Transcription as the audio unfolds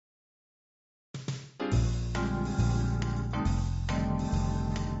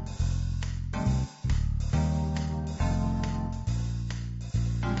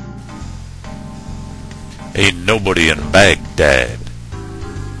Ain't nobody in Baghdad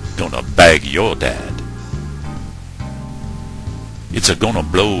gonna bag your dad. It's a gonna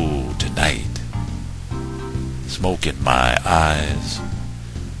blow tonight. Smoke in my eyes,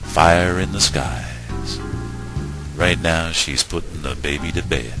 fire in the skies. Right now she's putting the baby to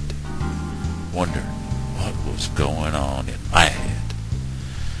bed, wondering what was going on in my head.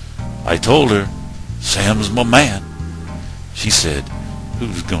 I told her, Sam's my man. She said,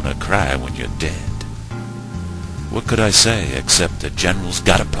 who's gonna cry when you're dead? What could I say except the general's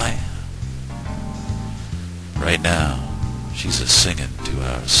got a plan? Right now, she's a-singing to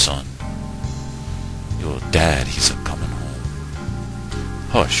our son. Your dad, he's a-comin' home.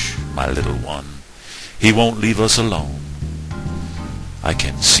 Hush, my little one, he won't leave us alone. I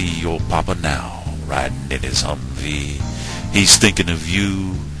can see your papa now, riding in his Humvee. He's thinking of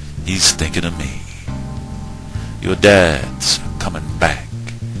you, he's thinking of me. Your dad's coming back,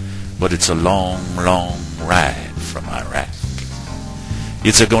 but it's a long, long ride from Iraq.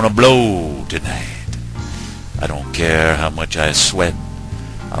 It's a-gonna blow tonight. I don't care how much I sweat,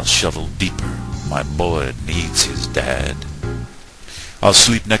 I'll shovel deeper. My boy needs his dad. I'll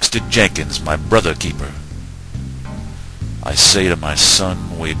sleep next to Jenkins, my brother keeper. I say to my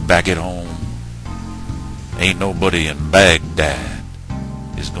son way back at home, ain't nobody in Baghdad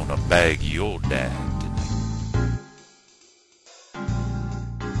is gonna bag your dad.